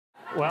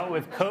Well,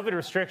 with COVID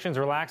restrictions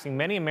relaxing,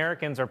 many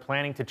Americans are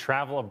planning to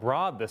travel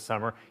abroad this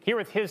summer. Here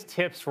with his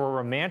tips for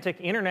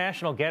romantic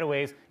international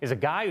getaways is a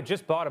guy who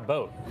just bought a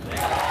boat.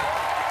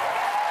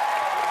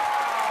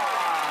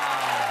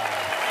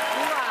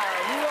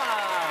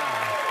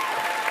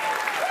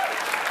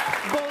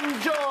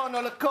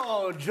 Buongiorno, la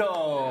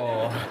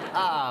cojo.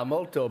 Ah,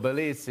 molto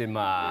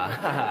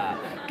bellissima.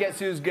 Guess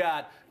who's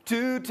got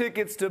 2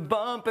 tickets to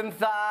Bump and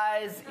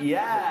Thighs?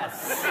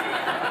 Yes.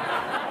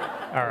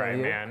 All right,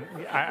 man.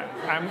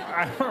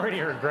 I'm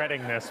already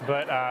regretting this,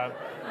 but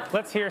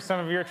let's hear some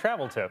of your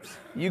travel tips.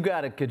 You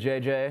got it,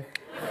 KJJ.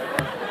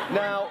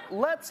 Now,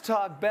 let's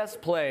talk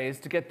best plays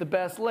to get the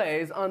best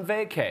lays on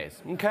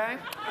vacays, okay?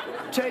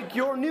 Take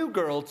your new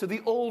girl to the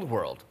old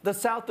world. The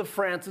south of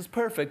France is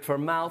perfect for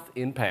mouth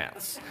in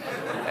pants.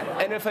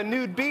 And if a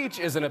nude beach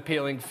is an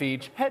appealing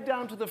feature, head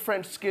down to the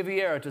French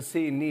Riviera to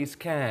see Nice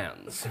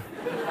Cannes.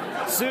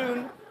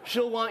 Soon,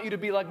 she'll want you to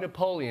be like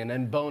Napoleon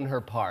and bone her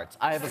parts.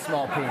 I have a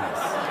small penis.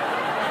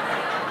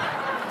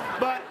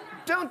 But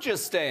don't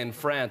just stay in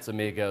France,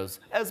 amigos.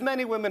 As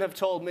many women have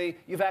told me,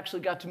 you've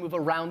actually got to move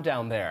around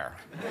down there.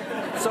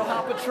 So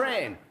hop a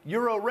train.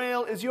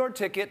 Eurorail is your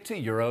ticket to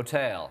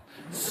Eurotail.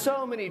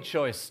 So many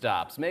choice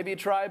stops. Maybe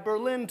try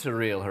Berlin to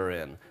reel her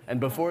in. And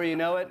before you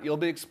know it, you'll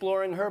be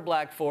exploring her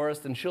Black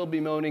Forest and she'll be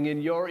moaning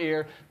in your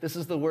ear, "This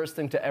is the worst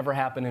thing to ever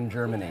happen in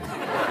Germany."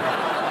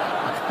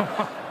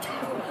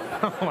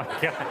 Oh my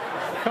God.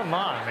 Come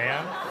on,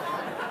 man.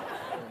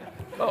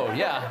 Oh,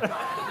 yeah.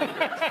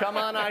 Come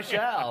on, I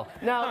shall.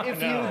 Now,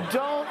 if you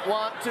don't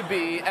want to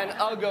be an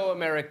uggo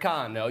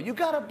Americano, you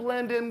gotta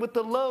blend in with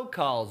the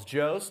locals,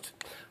 Jost.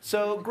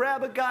 So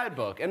grab a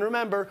guidebook, and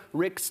remember,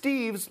 Rick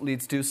Steves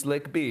leads to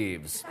slick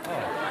beeves.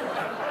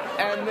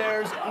 And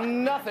there's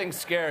nothing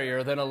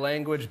scarier than a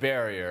language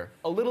barrier.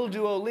 A little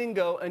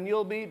Duolingo, and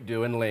you'll be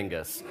doing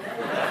lingus.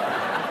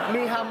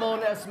 Mi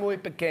jamón es muy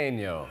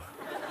pequeño.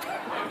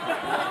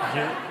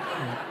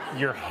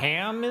 Your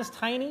ham is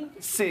tiny?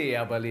 Sí,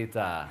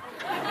 abuelita.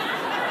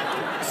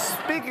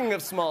 Speaking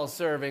of small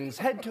servings,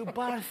 head to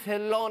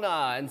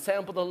Barcelona and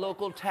sample the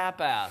local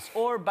tapas,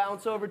 or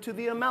bounce over to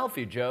the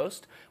Amalfi,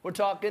 Jost. We're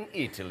talking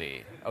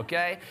Italy,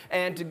 okay?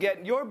 And to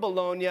get your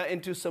Bologna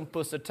into some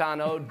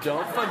Pusatano,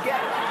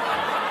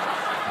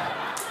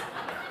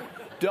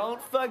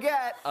 don't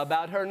forget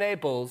about her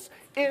Naples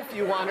if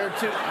you want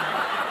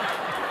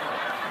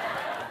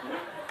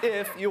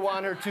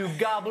her to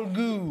gobble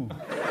goo.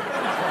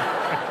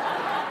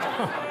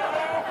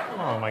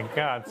 Oh my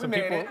God! So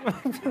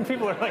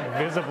people are like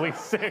visibly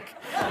sick.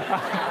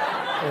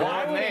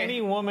 Why would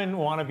any woman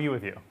want to be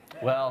with you?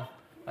 Well,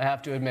 I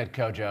have to admit,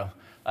 Kojo,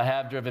 I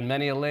have driven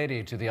many a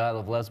lady to the Isle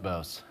of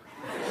Lesbos.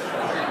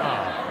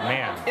 Oh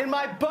man! In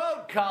my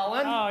boat,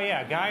 Colin. Oh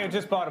yeah, guy who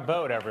just bought a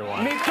boat.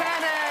 Everyone. Mi cane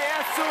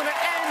è su una